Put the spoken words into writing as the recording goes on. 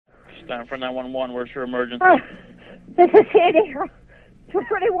Dial for 911. Where's your emergency? This is Sandy.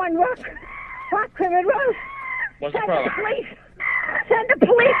 241 Rock Crimin Road. What's the problem? Send the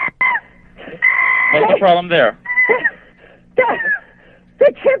police. What's the problem there?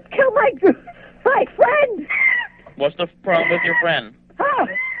 The chimp killed my friend. What's the problem with your friend? Oh,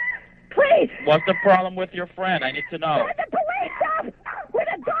 please. What's the problem with your friend? I need to know. Send the police up with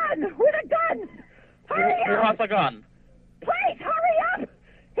a gun. With a gun. Hurry Who up. has a gun? Please hurry up.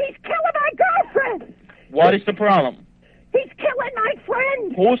 He's killing my girlfriend. What is the problem? He's killing my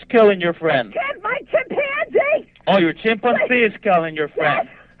friend. Who's killing your friend? My chimpanzee. Oh, your chimpanzee is killing your friend.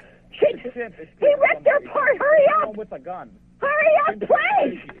 Yes. He ripped her apart. Hurry up. With a gun. Hurry up,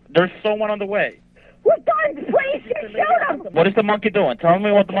 please. There's someone on the way. With guns, please. Shoot him. What is the monkey doing? Tell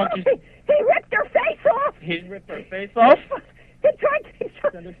me what the monkey's... He ripped her face off. He ripped her face off? He's trying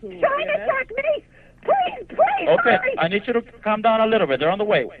to attack me. Please, Okay, hurry. I need you to calm down a little bit. They're on the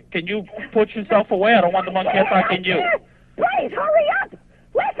way. Can you put yourself away? I don't want the monkey attacking you. Please, hurry up.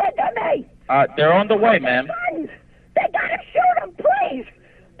 Listen to me. They're on the way, ma'am. They gotta shoot him, please.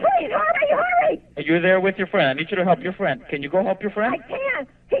 Please, hurry. You're there with your friend. I need you to help your friend. Can you go help your friend? I can't.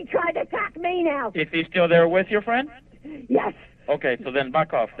 He tried to attack me now. Is he still there with your friend? Yes. Okay, so then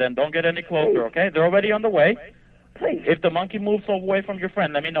back off. Then don't get any closer, okay? They're already on the way. Please. If the monkey moves away from your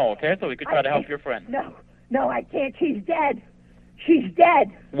friend, let me know, okay? So we can try to help your friend. No, I can't. She's dead. She's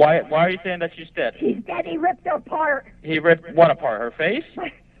dead. Why are you saying that she's dead? She's dead. He ripped her apart. He ripped what apart? Her face?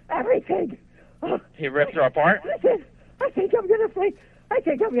 Everything. He ripped her apart? Listen, I think I'm gonna pass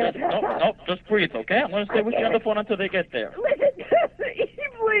out. No, just breathe, okay? I'm gonna stay with you on the phone until they get there. Listen,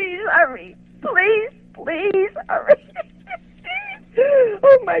 please hurry. Please hurry.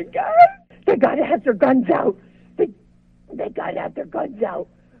 Oh my God. They gotta have their guns out. They gotta have their guns out.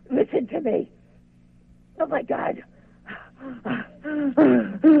 Listen to me. Oh my God.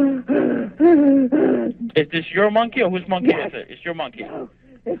 Is this your monkey or whose monkey is it? It's your monkey. No,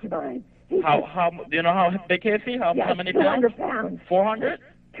 it's mine. How do you know how big is he? How many pounds? 200 pounds. 400?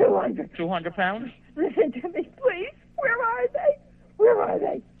 200. 200 pounds? Listen to me, please. Where are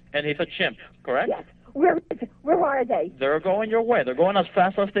they? And he's a chimp, correct? Yes. Where are they? They're going your way. They're going as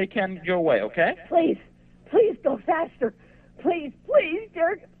fast as they can your way, okay? Please go faster. Please,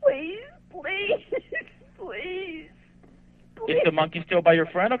 Dirk. Please. Is the monkey still by your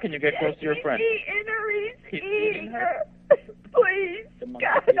friend, or can you get close to your friend? He's eating her. Please.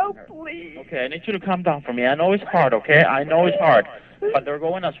 God, oh, please. Okay, I need you to calm down for me. I know it's hard, okay? I know it's hard. But they're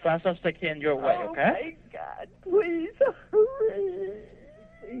going as fast as they can your way, okay? Oh, my God. Please.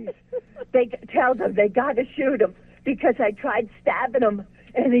 They tell them they got to shoot him because I tried stabbing him,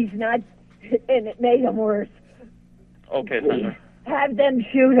 and he's not, and it made him worse. Okay, Sandra. Have them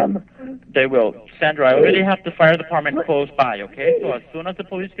shoot him. They will. Sandra, I already have the fire department close by, okay? So as soon as the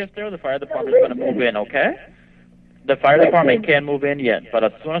police gets there, the fire department's going to move in, okay? The fire department can't move in yet, but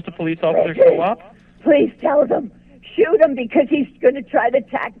as soon as the police officers show up... Please tell them. Shoot him because he's going to try to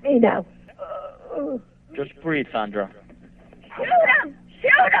attack me now. Just breathe, Sandra. Shoot him!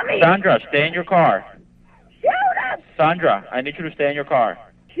 Sandra, stay in your car. Shoot him! Sandra, I need you to stay in your car.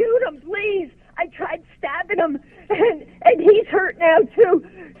 Shoot him, please. I tried stabbing him, and he's hurt now, too.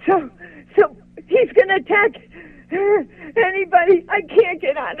 So he's going to attack anybody. I can't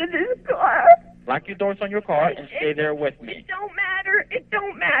get out of this car. Lock your doors on your car and stay there with me. It don't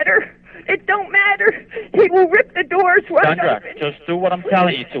matter. He will rip the doors wide Sandra, open. just do what I'm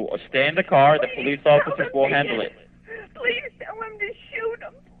telling you to. Stay in the car. The police officers will handle it. Please tell him to shoot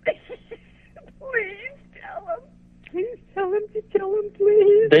him. Please tell him. Please tell him to kill him,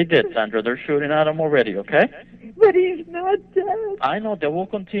 please. They did, Sandra. They're shooting at him already, okay? But he's not dead. I know. They will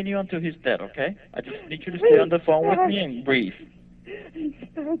continue until he's dead, okay? I just need you to stay on the phone with me and breathe. He's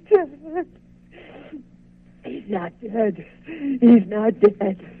not dead. He's not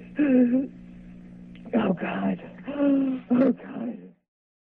dead. Oh, God. Oh, God.